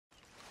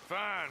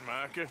fine,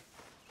 Micah.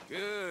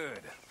 Good.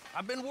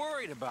 I've been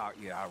worried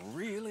about you, I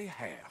really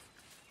have.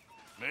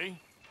 Me?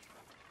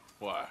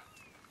 Why?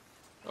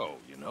 Oh,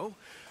 you know,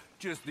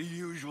 just the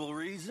usual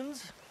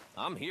reasons.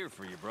 I'm here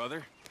for you,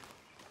 brother.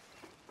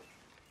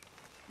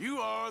 You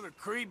are the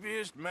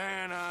creepiest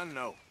man I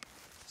know.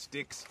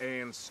 Sticks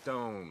and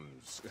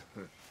stones.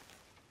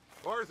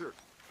 Arthur!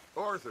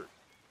 Arthur!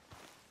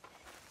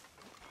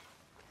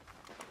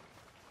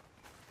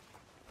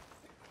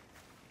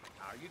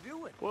 How you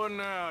doing? What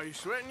now? You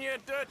sweating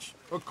yet, Dutch?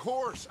 Of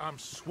course I'm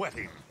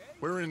sweating.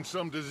 We're in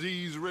some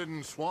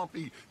disease-ridden,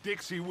 swampy,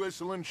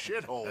 Dixie-whistling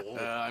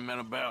shithole. I meant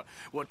about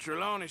what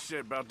Trelawny said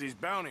about these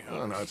bounty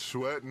Well, hunters. not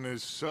sweating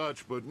as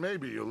such, but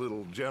maybe a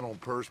little gentle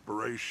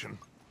perspiration.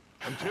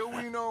 Until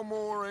we know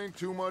more, ain't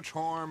too much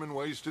harm in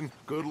wasting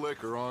good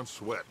liquor on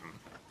sweating.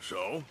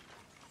 So?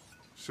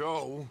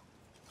 So,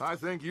 I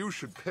think you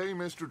should pay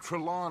Mr.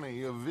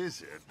 Trelawny a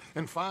visit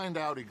and find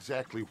out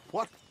exactly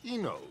what he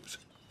knows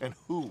and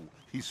who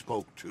he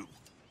spoke to.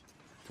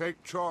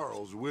 Take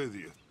Charles with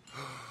you.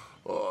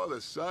 Oh, the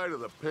sight of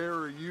the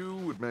pair of you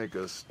would make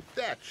a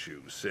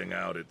statue sing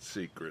out its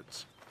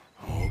secrets.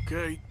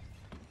 Okay.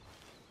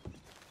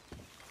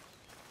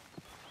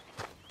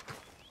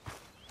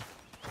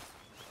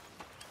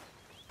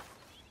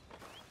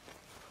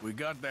 We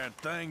got that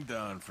thing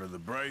done for the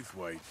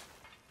Braithwaites.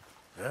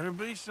 There'll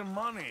be some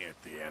money at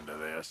the end of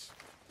this.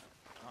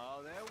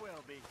 Oh, there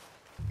will be.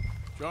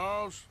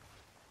 Charles,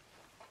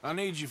 I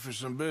need you for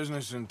some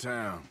business in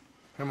town.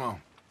 Come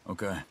on.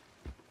 Okay.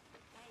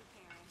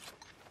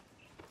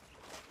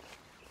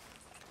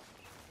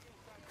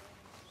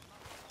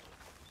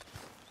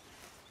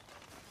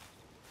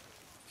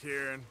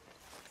 Kieran.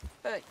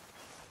 Hey.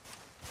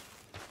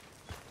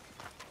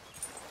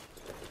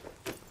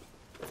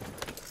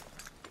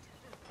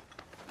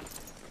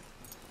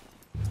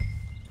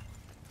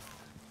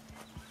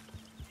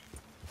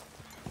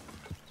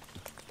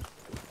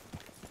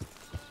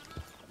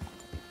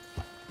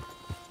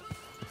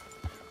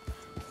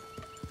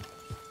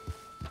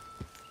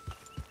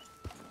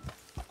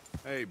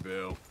 Hey,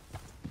 Bill.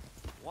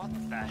 What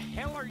the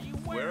hell are you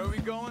wearing? Where are we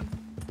going?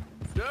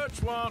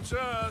 Dutch wants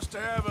us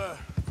to have a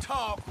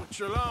talk with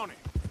Trelawny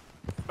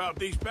about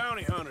these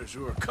bounty hunters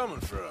who are coming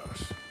for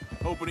us.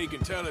 Hoping he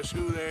can tell us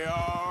who they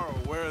are or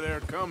where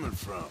they're coming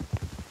from.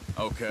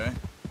 Okay.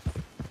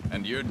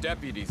 And you're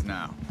deputies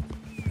now.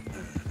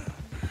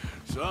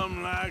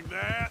 Something like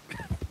that.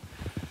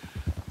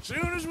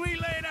 Soon as we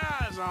laid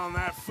eyes on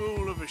that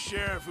fool of a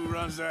sheriff who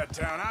runs that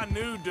town, I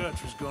knew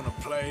Dutch was gonna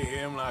play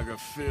him like a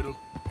fiddle.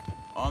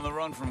 On the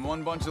run from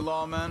one bunch of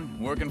lawmen,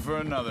 working for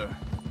another.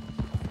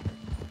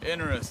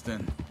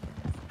 Interesting.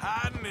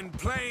 Hiding in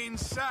plain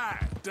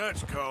sight,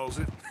 Dutch calls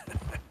it.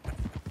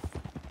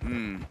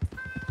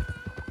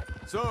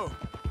 So,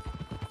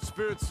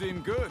 spirits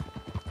seem good.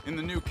 In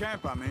the new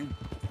camp, I mean.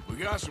 We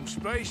got some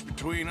space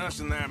between us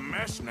and that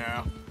mess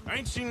now. I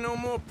ain't seen no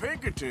more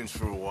Pinkertons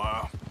for a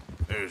while.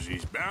 There's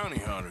these bounty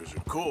hunters,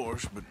 of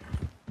course, but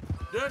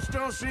Dutch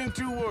don't seem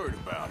too worried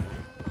about it.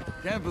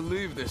 Can't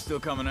believe they're still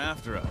coming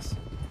after us.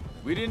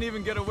 We didn't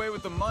even get away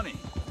with the money.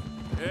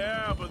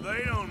 Yeah, but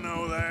they don't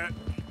know that.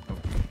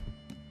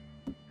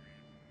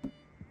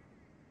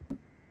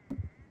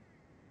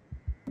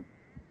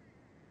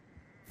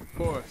 Of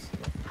course.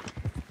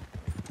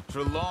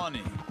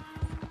 Trelawny.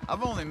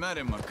 I've only met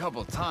him a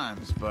couple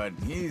times, but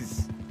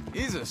he's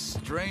a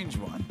strange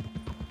one.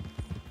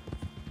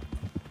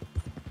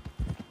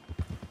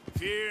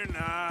 Fear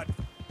not.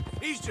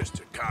 He's just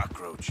a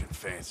cockroach in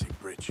fancy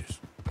breeches.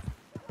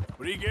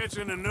 But he gets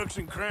into nooks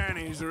and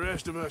crannies the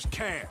rest of us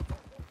can't.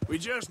 We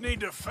just need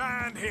to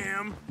find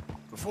him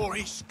before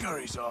he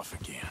scurries off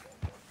again.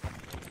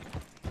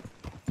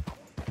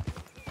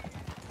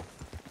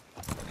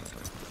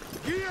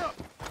 Gee up!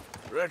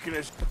 Reckon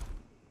it's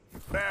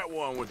that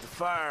one with the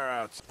fire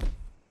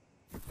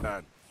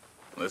outside.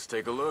 Let's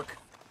take a look.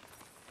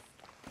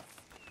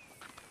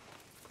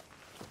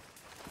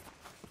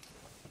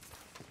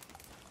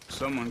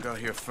 Someone got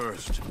here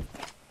first.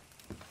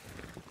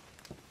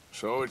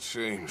 So it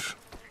seems.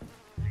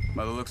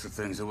 By the looks of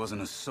things, it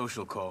wasn't a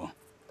social call.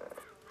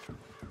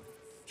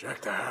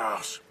 Check the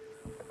house.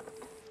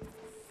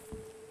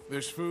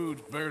 This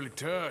food's barely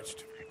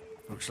touched.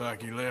 Looks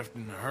like he left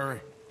in a hurry.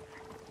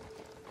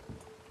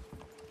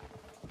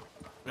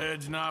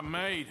 Bed's not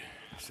made,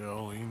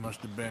 so he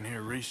must have been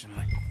here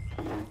recently.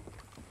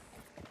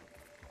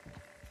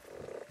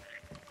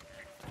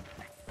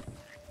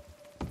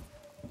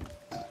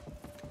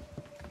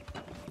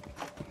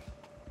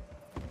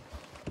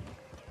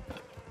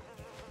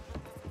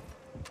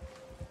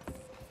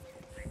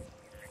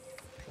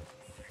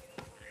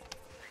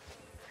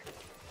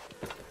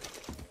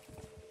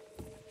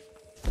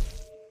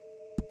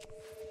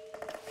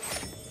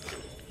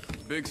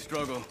 Big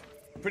struggle.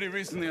 Pretty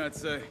recently, I'd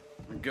say.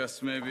 I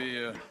guess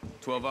maybe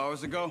 12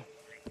 hours ago.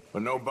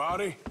 But no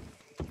body?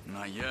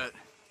 Not yet.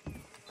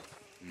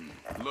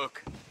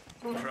 Look.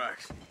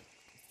 Tracks.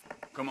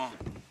 Come on.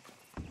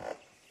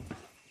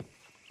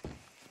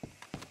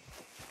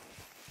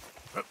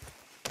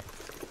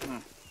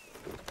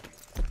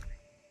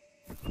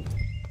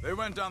 They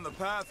went down the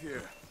path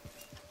here.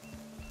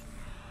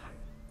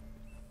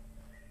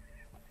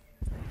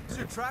 What's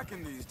your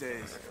tracking these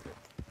days?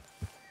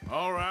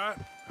 All right,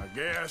 I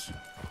guess.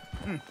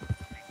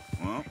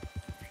 Well,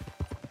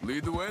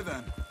 lead the way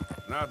then.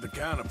 Not the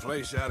kind of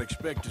place I'd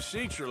expect to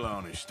see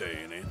Trelawny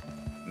staying in.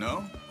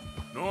 No?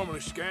 Normally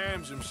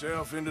scams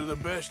himself into the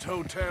best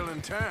hotel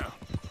in town.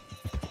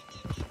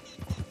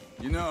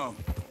 You know,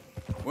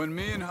 when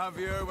me and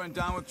Javier went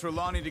down with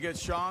Trelawny to get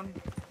Sean,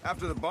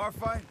 after the bar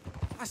fight,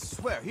 I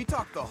swear, he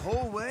talked the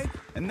whole way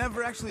and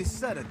never actually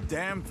said a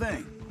damn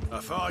thing.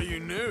 I thought you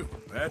knew.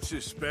 That's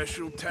his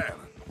special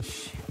talent.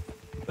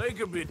 They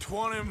could be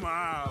 20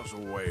 miles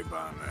away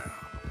by now.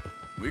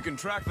 We can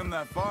track them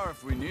that far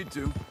if we need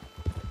to.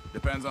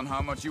 Depends on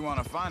how much you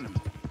want to find them.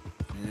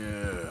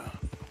 Yeah.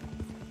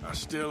 I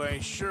still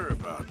ain't sure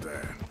about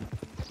that.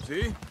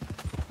 See?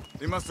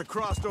 They must have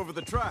crossed over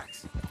the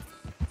tracks.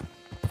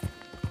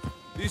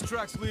 These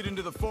tracks lead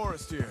into the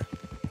forest here.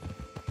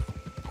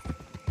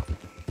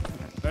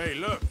 Hey,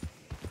 look.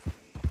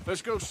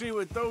 Let's go see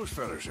what those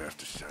fellas have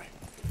to say.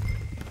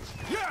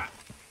 Yeah!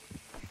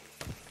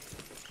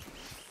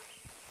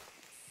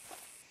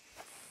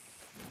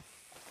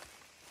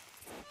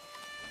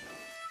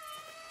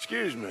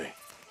 Excuse me.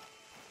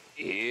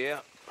 Yeah.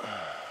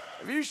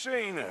 Have you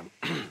seen him?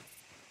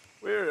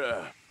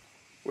 We're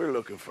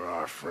looking for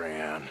our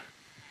friend.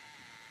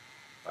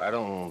 I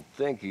don't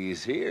think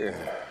he's here.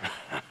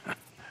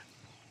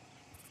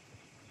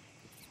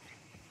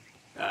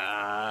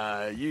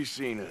 You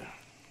seen a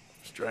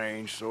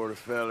strange sort of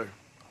feller?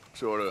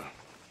 Sort of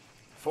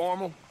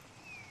formal?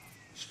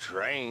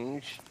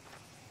 Strange?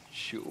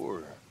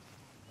 Sure.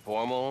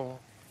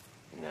 Formal?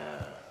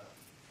 Nah.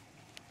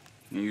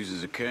 He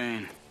uses a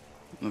cane.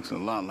 Looks a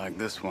lot like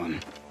this one.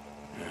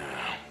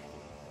 Yeah.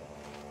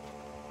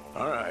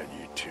 All right,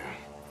 you two.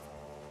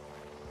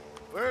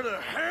 Where the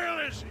hell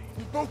is he?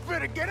 You both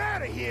better get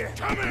out of here!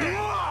 Come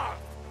here!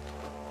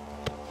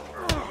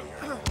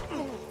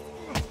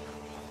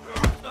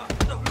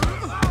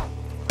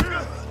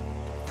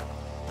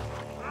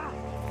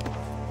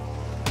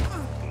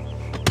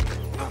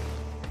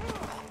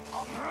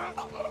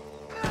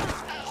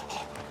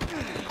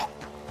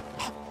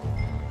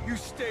 You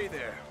stay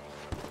there.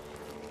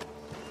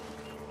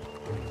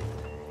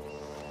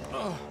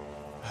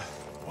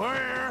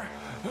 Where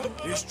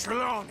is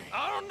Trelawny?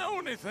 I don't know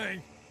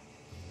anything.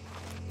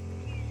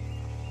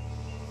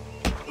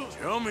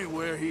 Tell me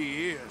where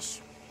he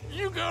is.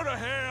 You go to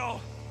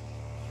hell.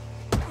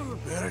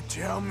 Better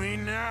tell me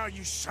now,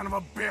 you son of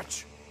a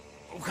bitch.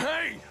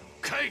 Okay,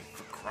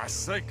 for Christ's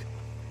sake.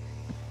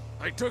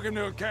 They took him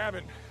to a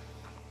cabin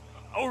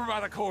over by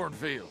the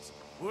cornfields.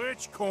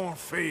 Which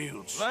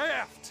cornfields?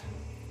 Left.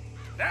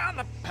 Down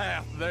the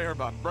path there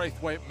by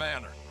Braithwaite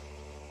Manor.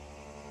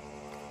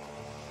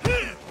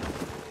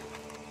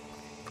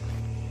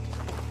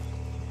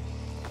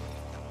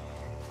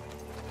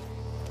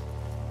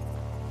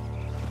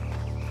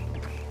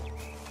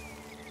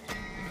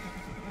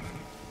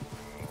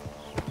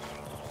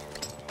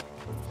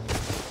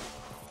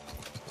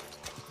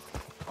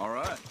 All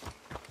right.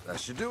 That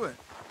should do it.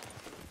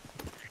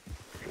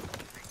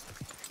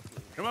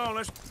 Come on,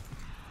 let's...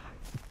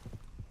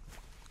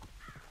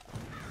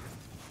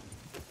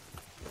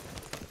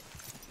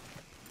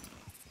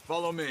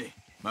 Follow me.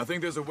 I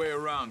think there's a way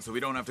around so we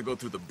don't have to go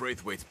through the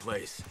Braithwaite's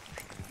place.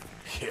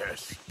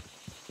 Yes.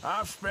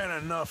 I've spent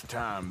enough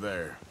time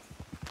there.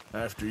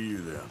 After you,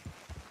 then.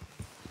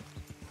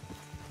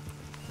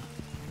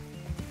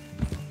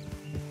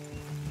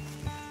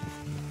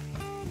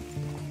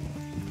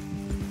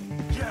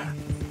 Yeah.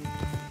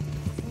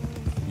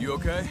 You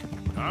okay?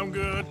 I'm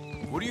good.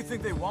 What do you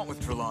think they want with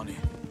Trelawny?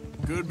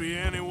 Could be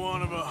any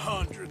one of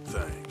 100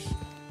 things.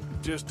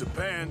 Just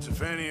depends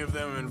if any of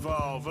them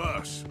involve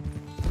us.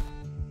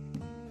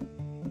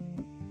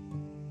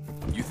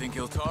 You think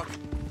he'll talk?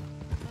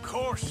 Of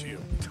course he'll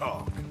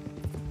talk.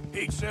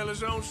 He'd sell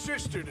his own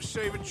sister to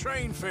save a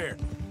train fare.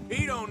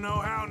 He don't know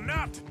how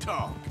not to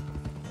talk.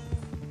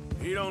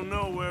 He don't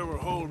know where we're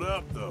holed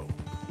up, though.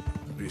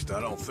 At least I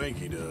don't think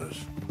he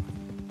does.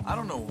 I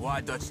don't know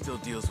why Dutch still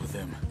deals with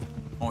him.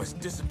 Always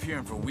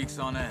disappearing for weeks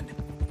on end.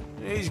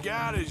 He's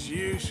got his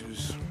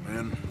uses,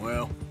 and,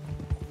 well,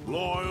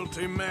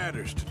 loyalty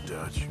matters to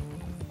Dutch.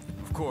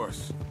 Of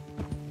course.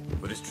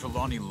 But is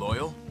Trelawny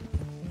loyal?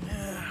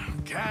 Yeah,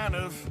 kind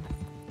of.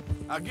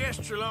 I guess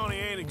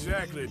Trelawny ain't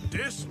exactly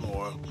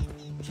disloyal.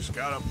 Just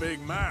got a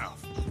big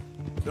mouth.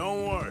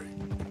 Don't worry.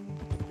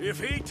 If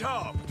he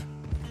talked,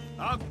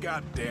 I'll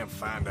goddamn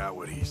find out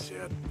what he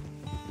said.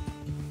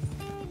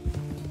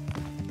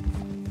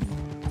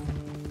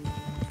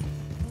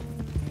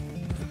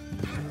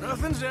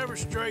 Nothing's ever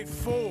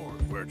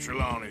straightforward where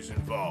Trelawny's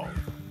involved.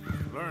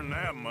 Learned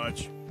that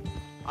much.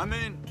 I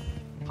mean,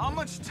 how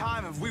much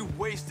time have we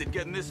wasted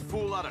getting this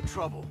fool out of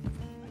trouble?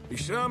 He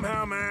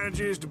somehow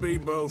manages to be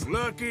both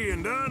lucky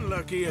and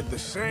unlucky at the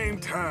same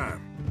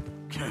time.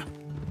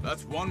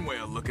 That's one way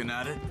of looking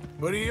at it.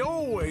 But he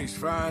always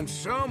finds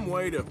some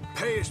way to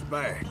pay us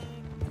back.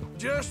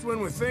 Just when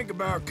we think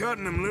about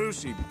cutting him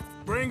loose, he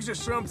brings us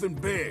something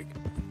big.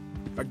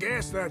 I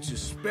guess that's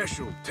his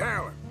special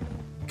talent,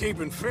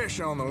 keeping fish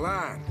on the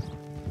line.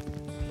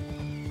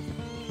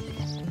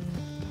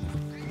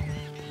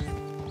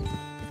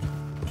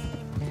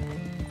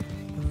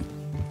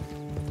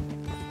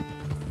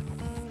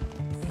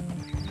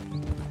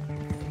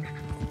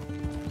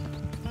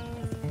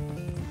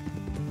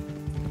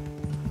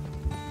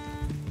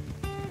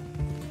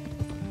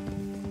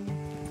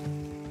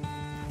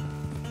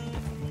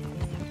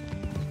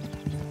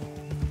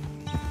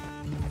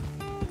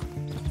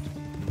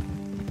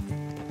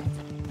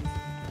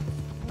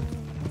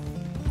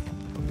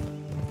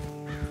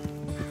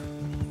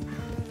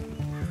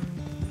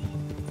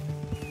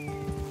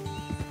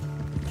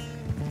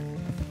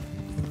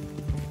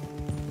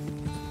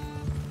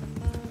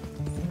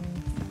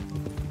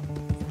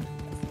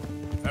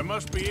 That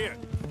must be it.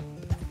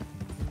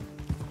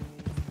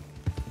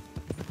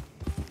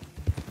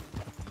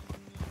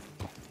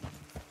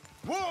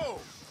 Whoa!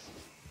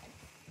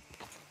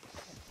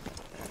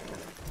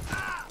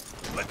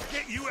 Let's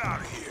get you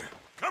out of here.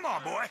 Come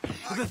on, boy.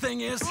 The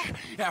thing is,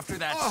 after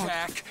that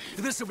shack,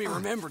 this will be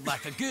remembered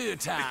like a good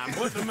time.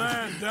 Put the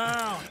man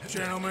down,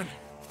 gentlemen.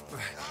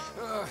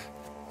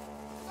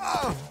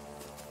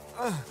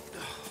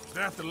 Is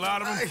that the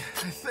lot of them? I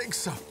think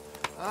so.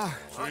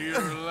 So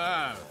you're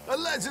alive.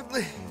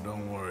 Allegedly. Well,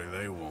 don't worry,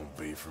 they won't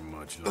be for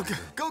much longer.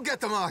 Okay, go get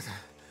them, Arthur.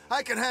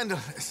 I can handle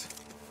this.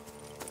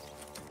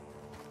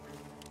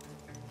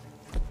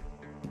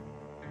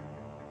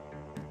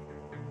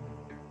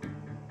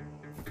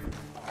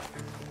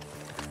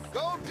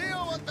 Go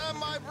deal with them,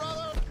 my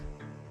brother.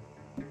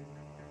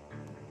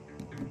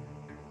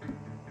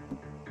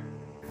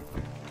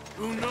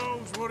 Who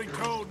knows what he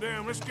told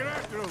them? Let's get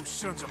after those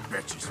sons of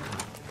bitches.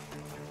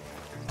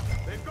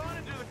 They've gone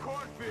into the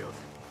cornfields.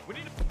 We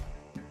need to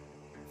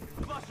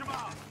flush them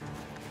out.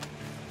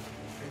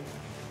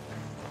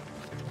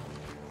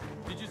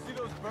 Did you see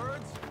those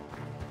birds?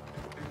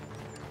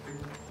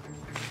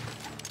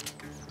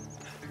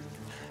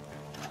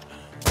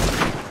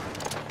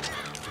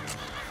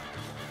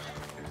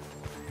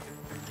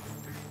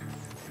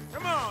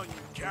 Come on, you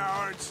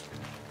cowards.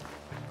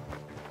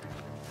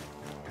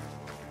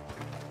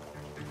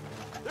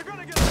 They're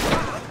gonna get us.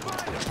 Let's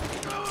find them.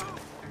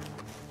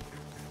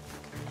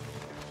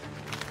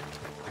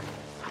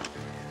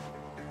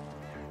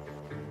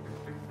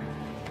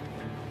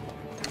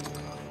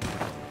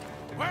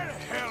 Where the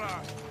hell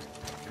are you?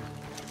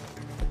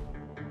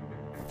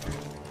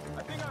 I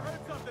think I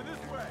heard something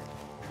this way.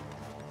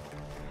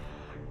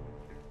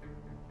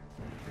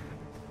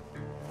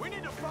 We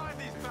need to find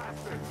these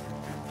bastards.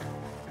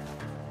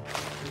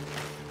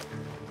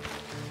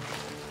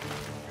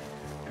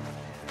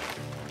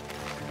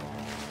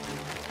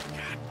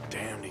 God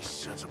damn these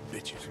sons of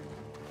bitches.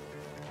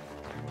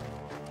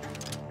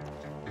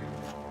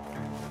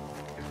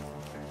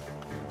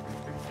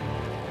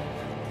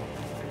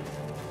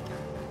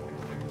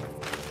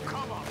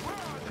 Come on, where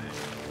are they?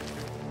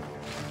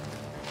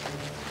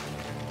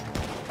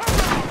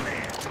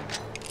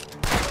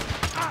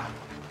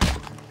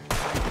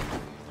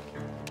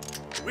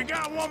 We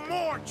got one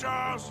more,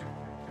 Charles.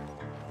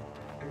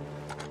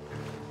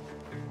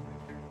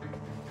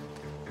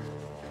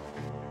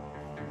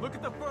 Look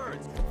at the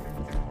birds.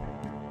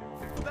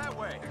 That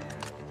way.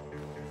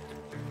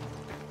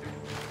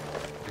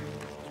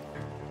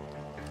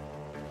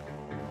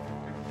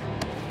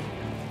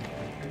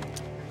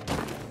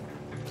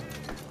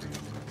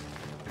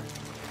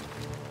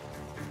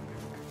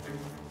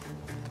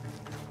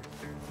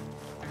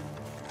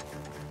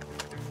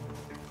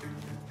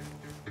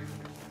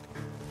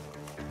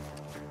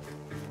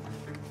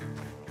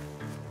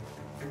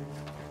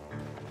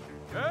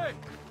 Hey!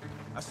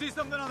 I see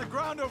something on the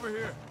ground over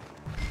here.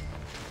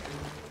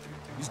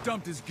 He's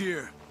dumped his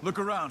gear. Look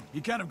around.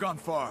 He can't have gone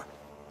far.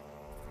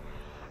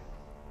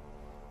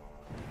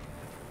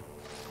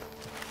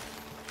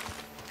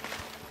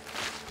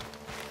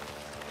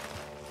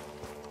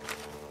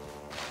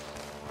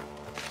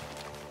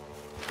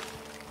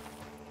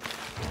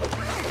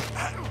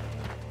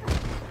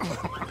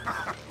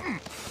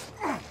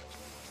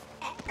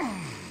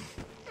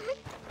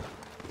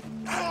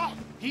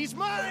 He's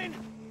mine!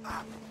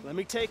 Let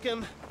me take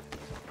him.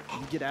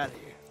 You get out of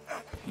here.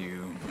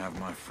 You have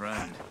my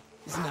friend.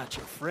 He's not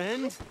your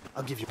friend.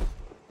 I'll give you...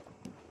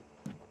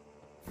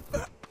 Be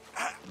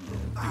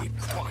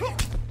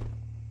quiet.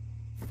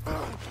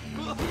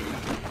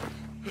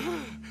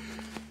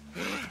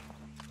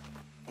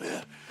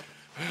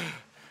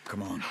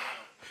 Come on.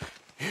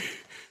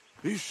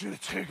 You should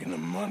have taken the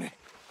money.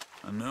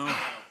 I know.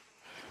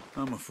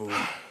 I'm a fool.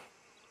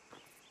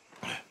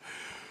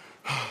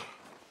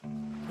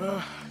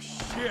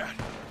 Shit.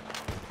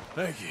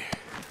 Thank you.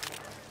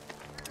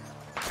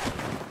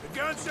 The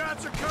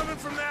gunshots are coming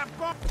from that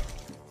barn.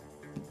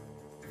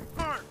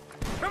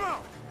 Come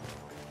on.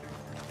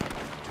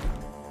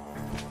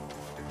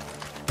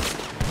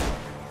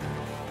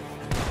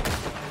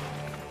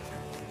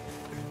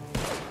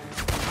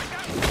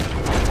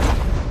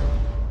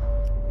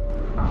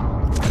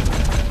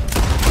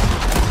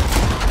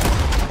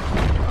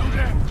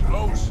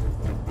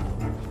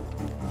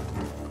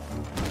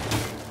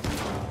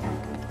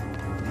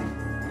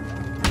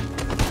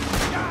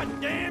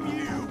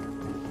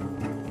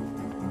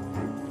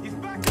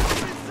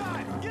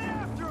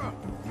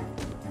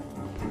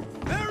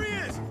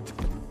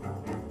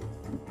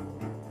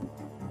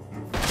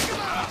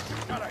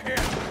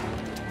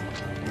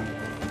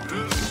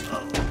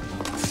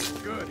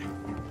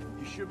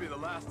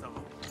 last of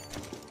them.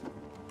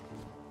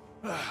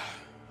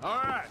 All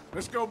right,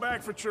 let's go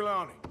back for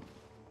Trelawny.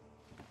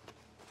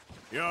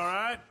 You all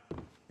right?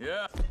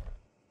 Yeah.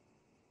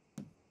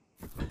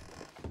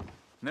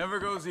 Never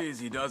goes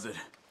easy, does it?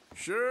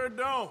 Sure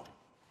don't.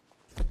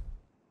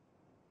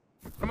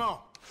 Come on.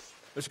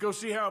 Let's go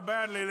see how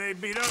badly they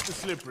beat up the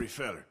slippery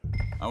feller.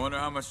 I wonder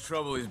how much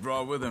trouble he's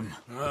brought with him.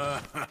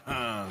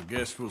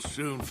 Guess we'll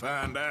soon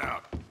find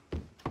out.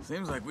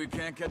 Seems like we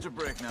can't catch a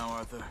break now,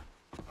 Arthur.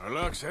 Our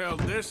luck's held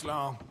this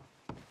long.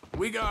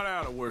 We got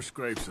out of worse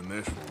scrapes than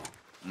this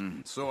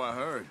one. So I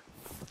heard.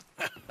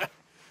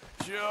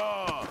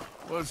 Sure.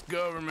 What's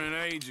government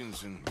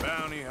agents and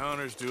bounty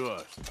hunters to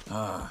us?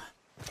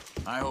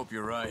 I hope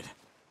you're right.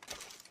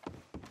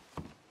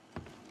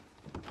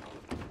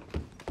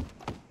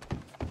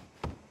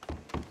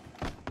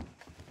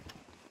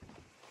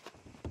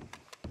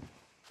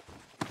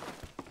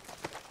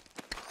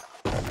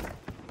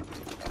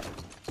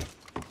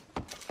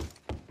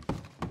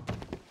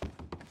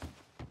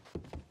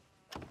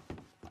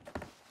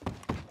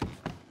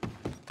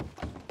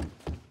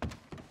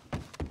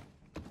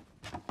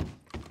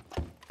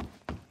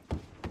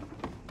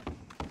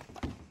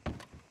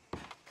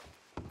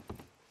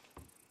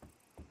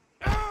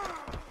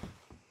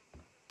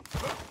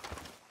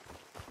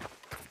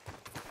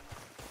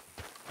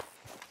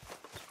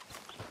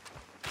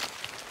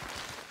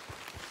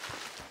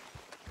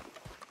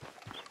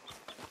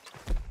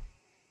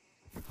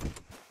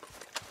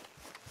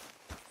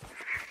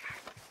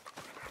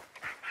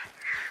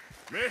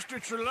 Mr.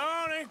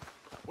 Trelawny,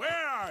 where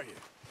are you?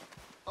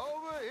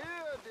 Over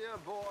here, dear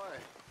boy.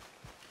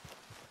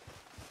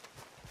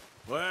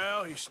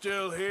 Well, he's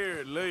still here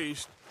at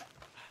least.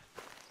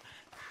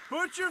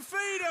 Put your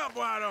feet up,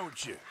 why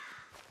don't you?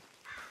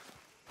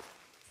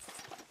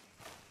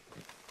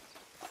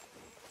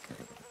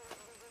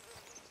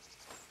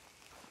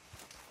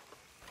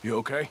 You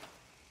okay?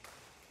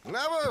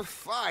 Never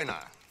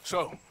finer.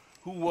 So,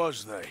 who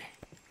was they?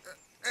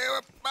 They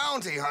were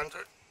bounty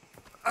hunter.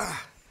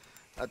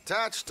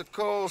 Attached to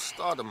Cole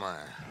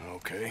Stoudemire.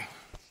 Okay.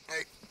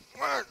 They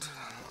weren't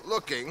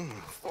looking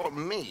for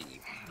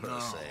me, per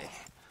se.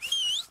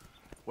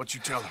 What you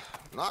tell them?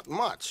 Not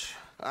much.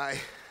 I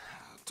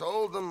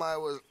told them I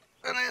was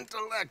an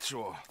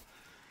intellectual.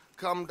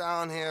 Come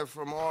down here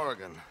from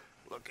Oregon,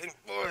 looking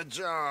for a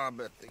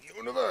job at the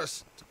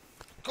university.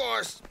 Of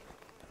course,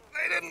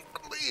 they didn't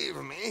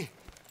believe me.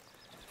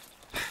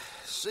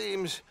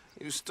 Seems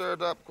you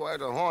stirred up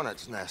quite a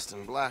hornet's nest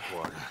in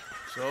Blackwater.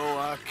 So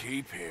I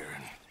keep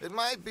hearing. It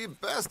might be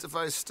best if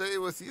I stay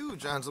with you,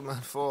 gentlemen,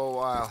 for a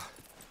while.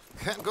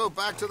 Can't go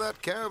back to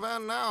that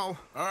caravan now.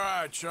 All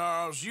right,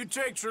 Charles. You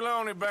take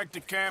Trelawny back to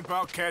camp.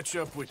 I'll catch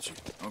up with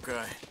you.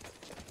 Okay.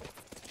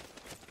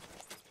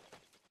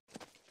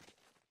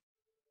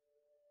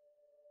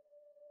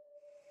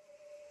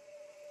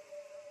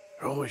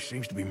 There always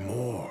seems to be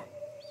more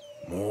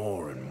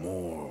and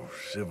more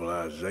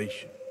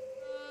civilization.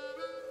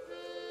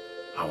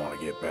 I want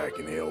to get back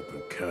in the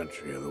open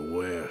country of the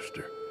West,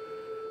 or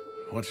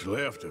what's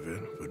left of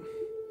it, but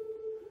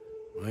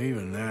well,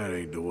 even that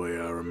ain't the way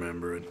I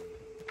remember it.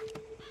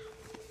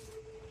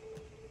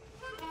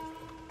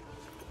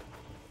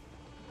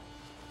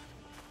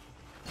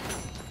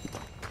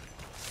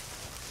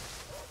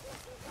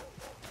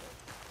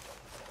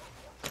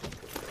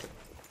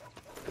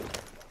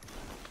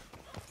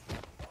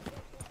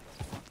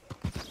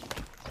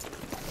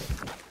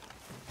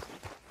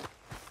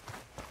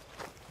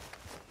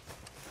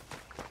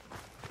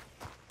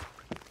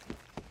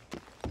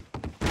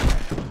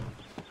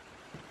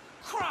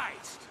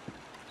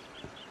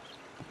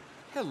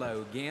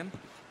 Hello again.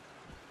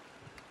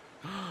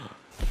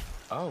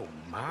 Oh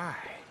my,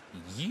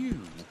 you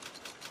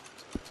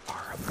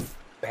are a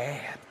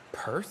bad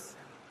person.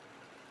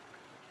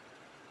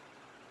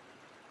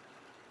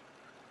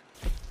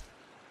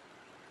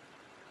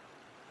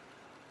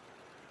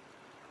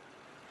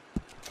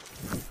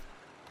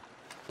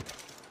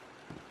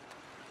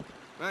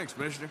 Thanks,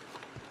 mister.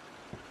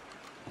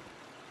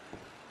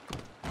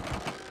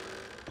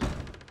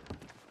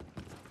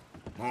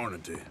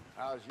 Morning to you.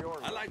 How's yours?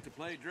 I like to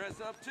play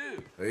dress up,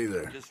 too. Hey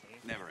there. Just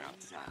never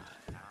outside.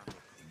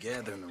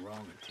 Gathering the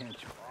wrong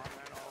attention.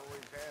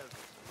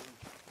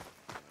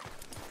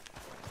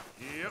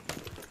 Yep.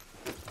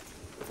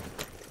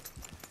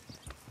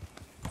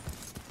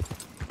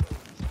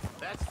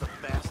 That's the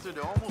bastard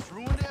who almost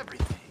ruined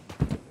everything.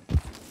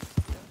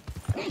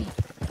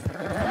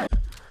 Yeah.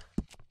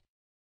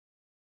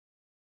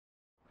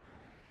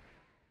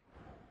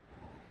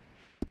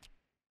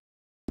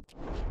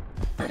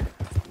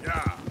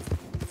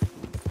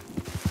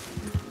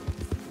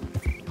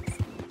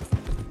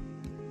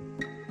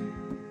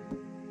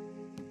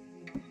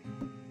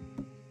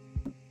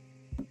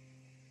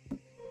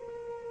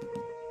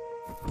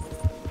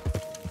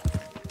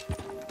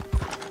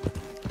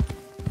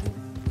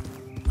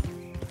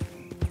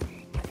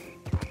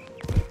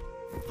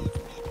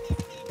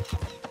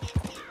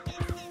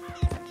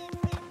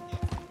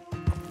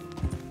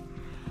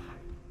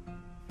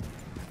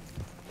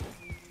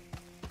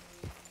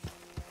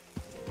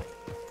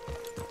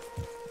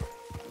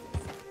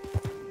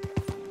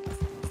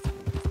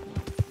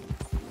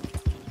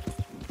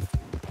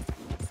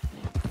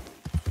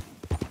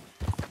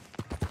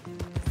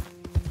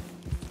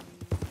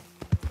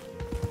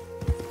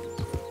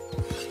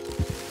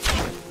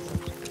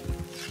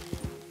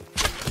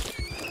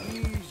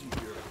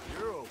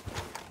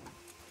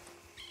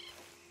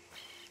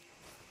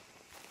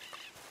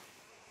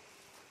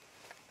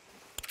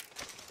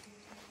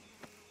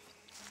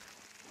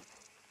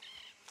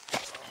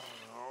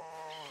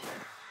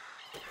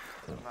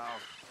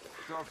 mouth.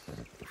 Stuff's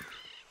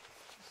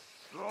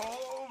all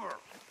over.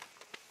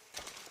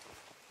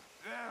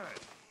 Damn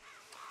it.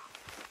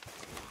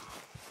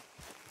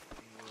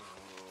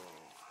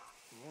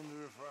 Wonder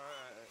if I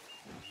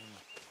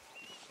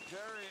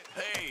carry it.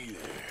 Hey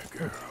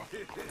there, girl.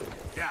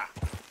 Yeah.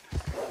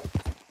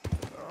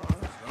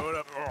 Hold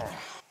up. Oh.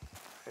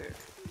 Hey.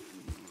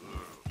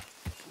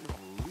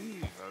 Can't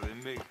believe how they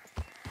make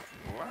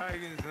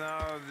wagons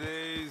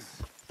nowadays.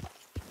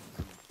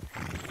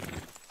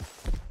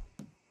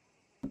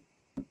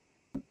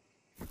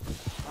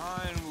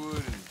 Pine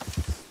wood and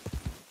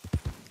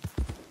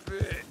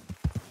fit.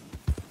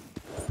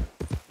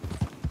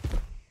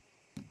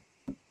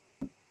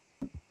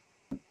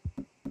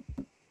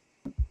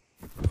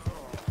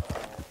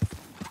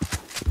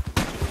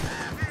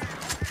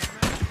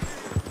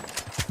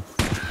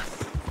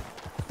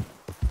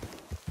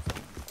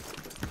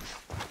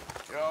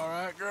 You all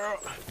right, girl?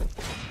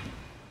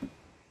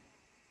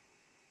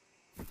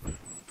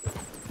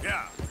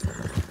 Yeah.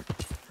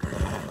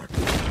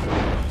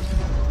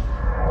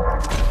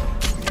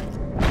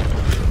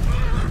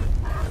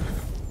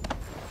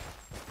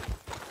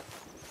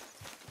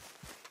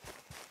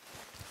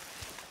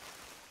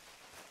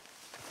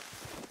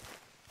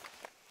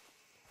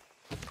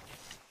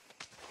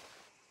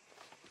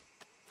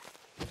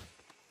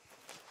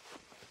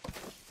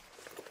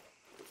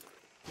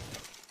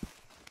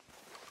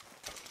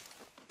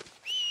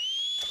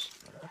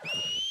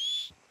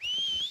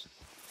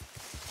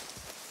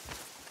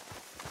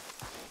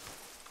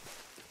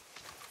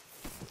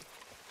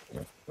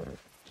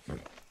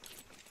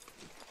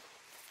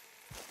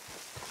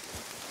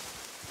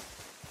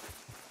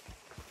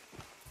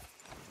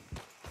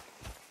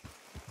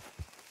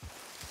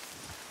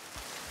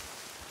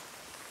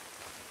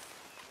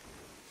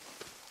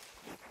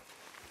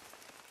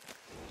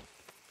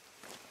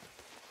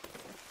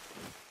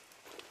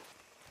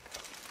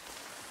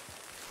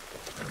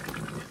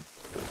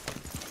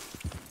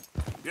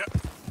 Yep.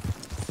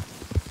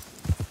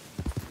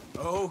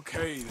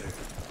 Okay then.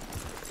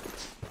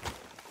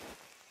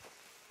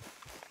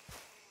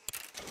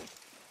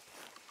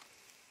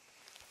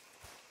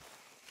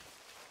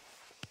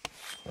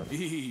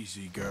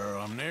 Easy,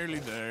 girl. I'm nearly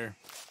there.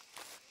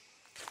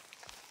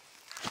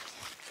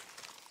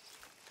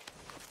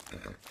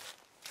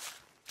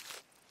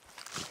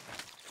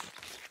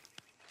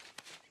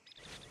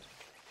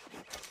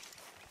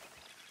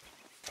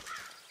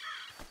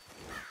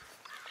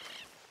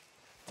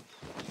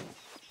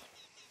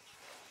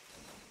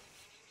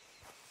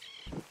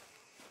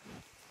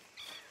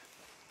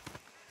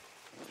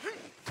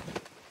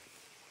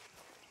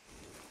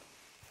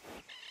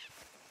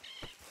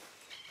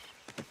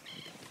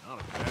 Not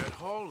a bad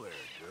haul there,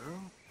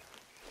 girl.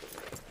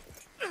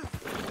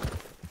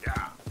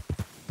 Yeah.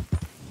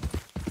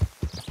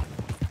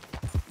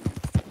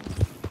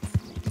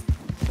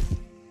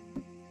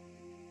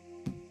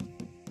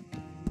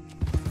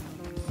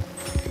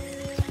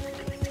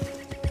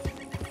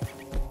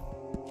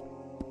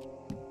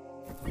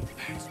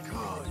 That's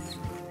good.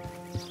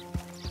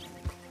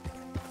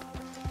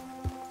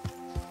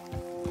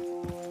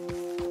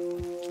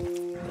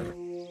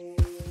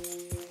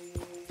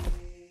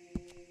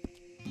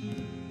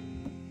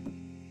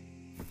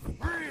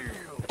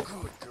 Real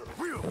good, girl.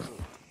 Real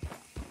good.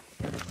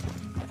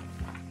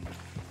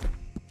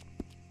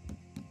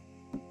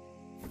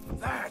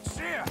 That's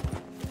it.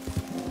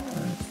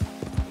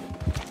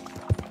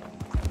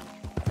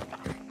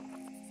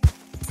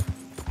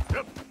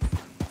 Yep.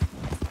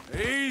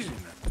 Easy now.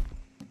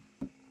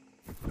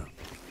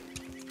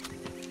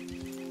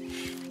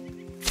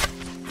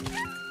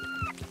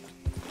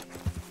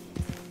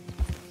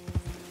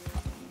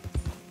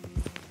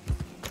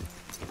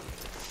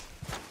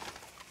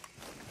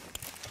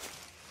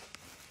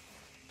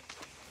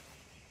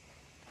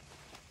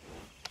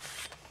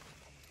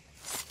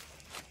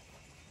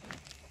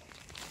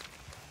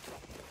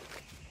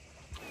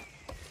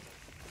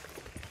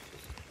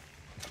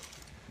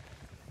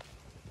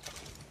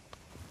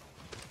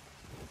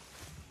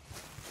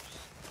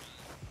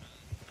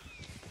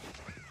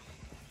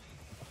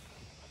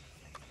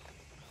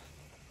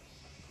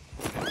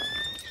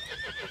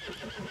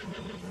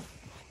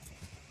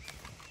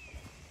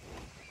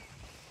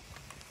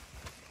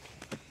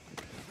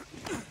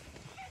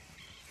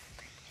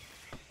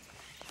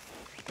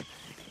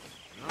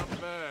 Not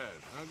bad,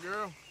 huh,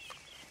 girl?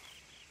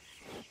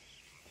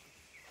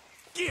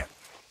 Get!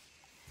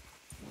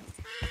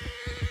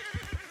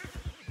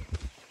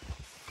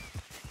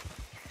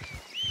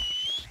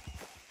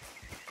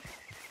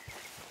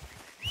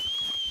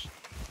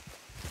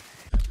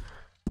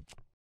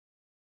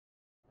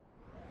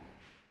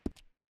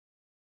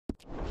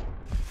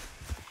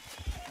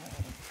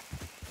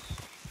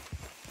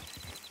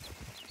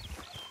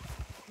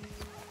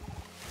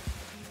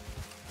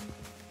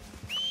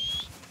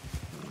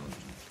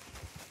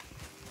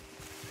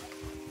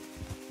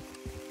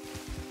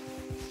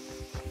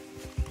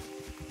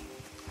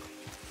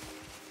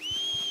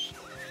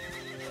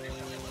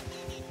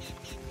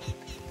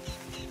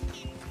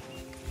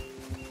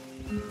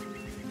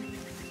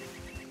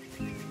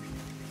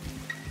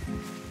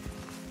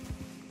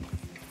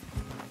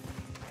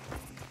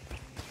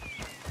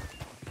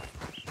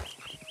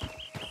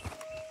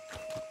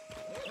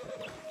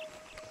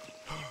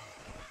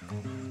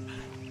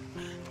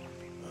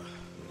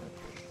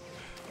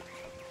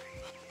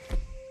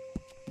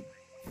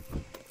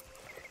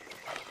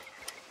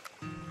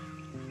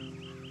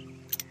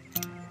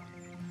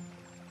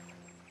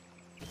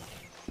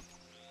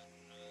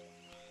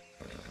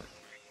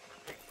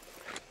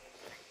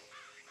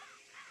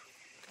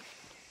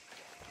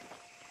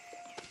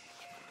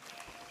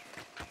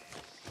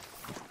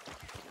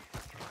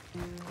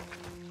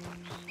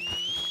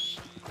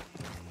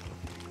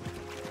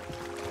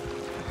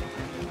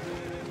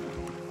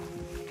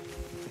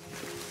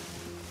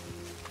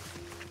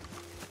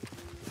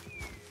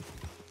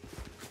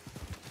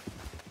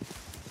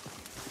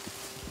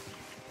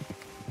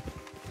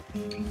 The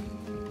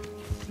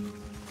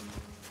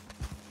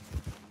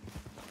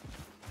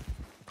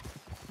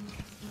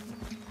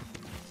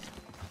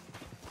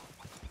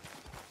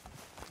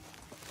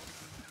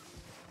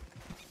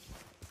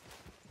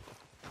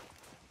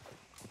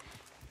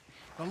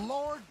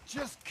Lord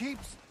just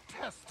keeps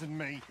testing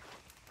me.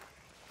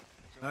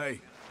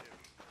 Hey.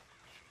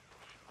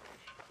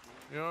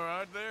 You all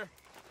right there?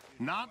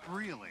 Not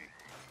really.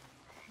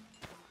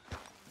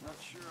 Not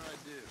sure I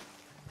do.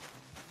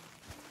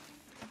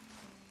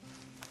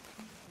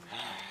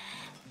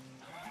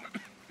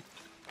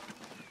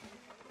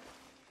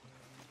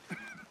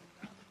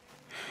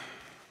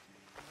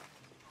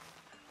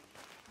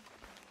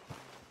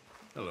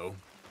 Hello.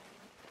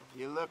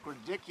 You look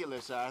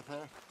ridiculous,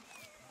 Arthur.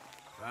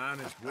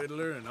 Finest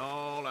whittler in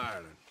all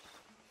Ireland.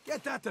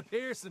 Get that to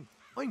Pearson.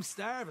 I'm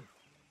starving.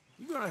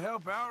 You gonna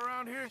help out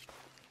around here?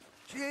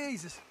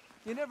 Jesus,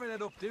 you never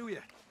let up, do you?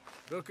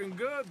 Looking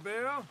good,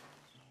 Bill.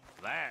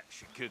 That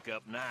should cook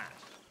up nice.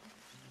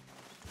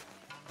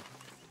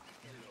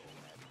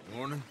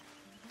 Morning.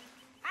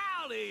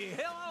 Howdy,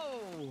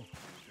 hello!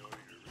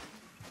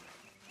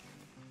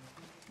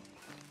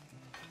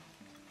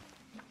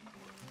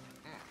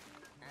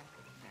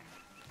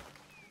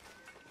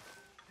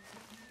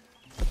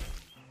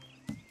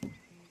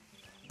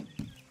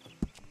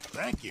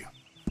 Thank you.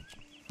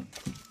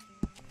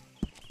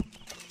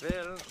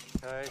 Well,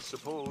 I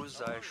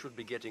suppose I should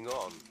be getting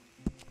on.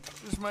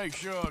 Just make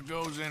sure it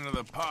goes into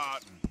the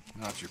pot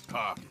and not your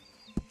pocket.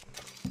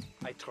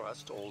 I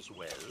trust all's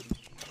well.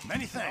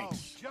 Many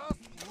thanks. Oh,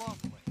 just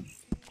lovely.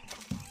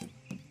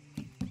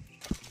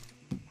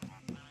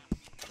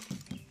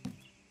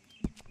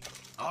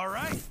 All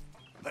right.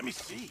 Let me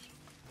see.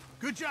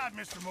 Good job,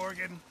 Mr.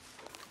 Morgan.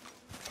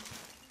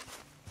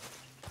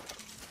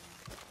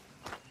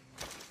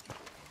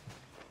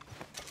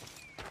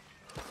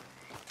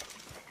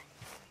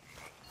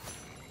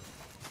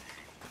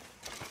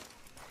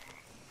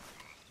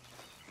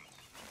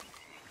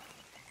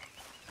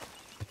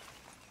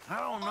 I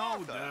don't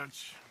know,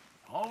 Dutch.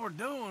 All we're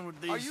doing with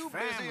these Are you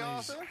families busy,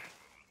 Arthur?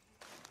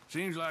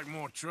 seems like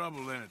more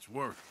trouble than it's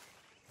worth.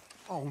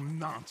 Oh,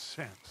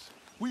 nonsense.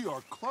 We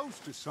are close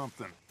to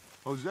something.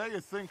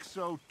 Hosea thinks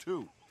so,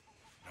 too.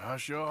 I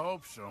sure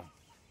hope so.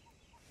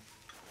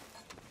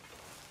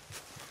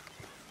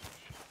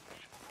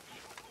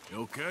 You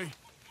okay?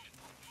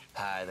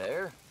 Hi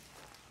there.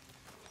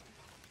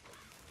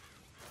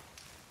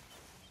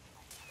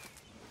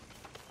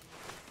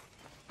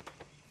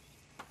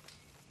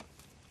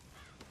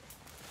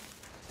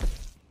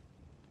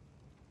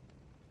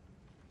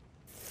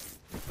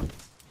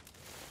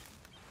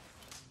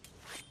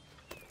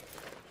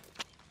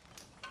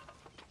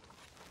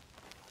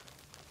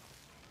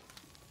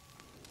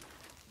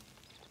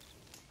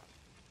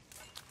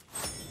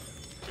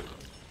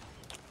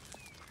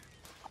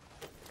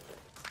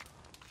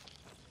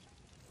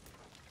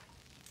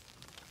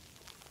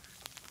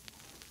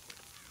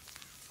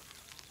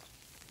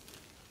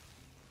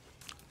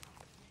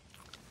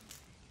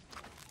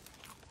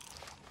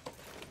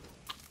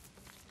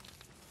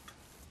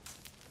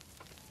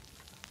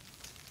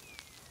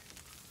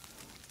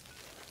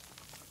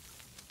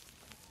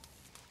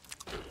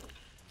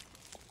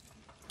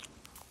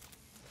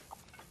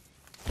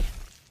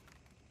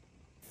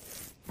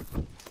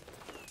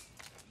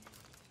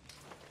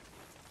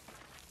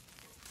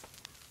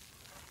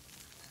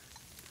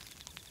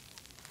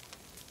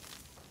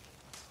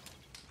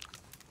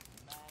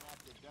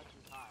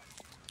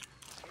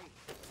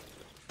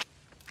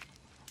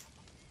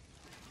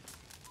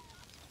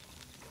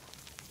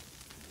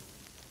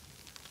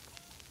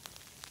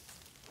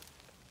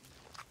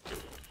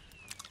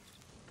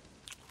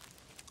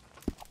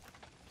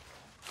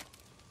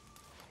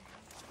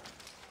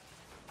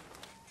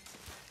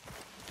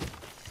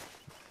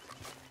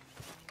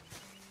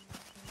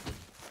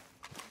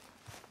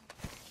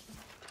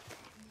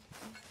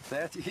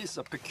 That is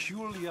a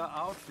peculiar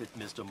outfit,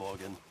 Mr.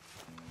 Morgan.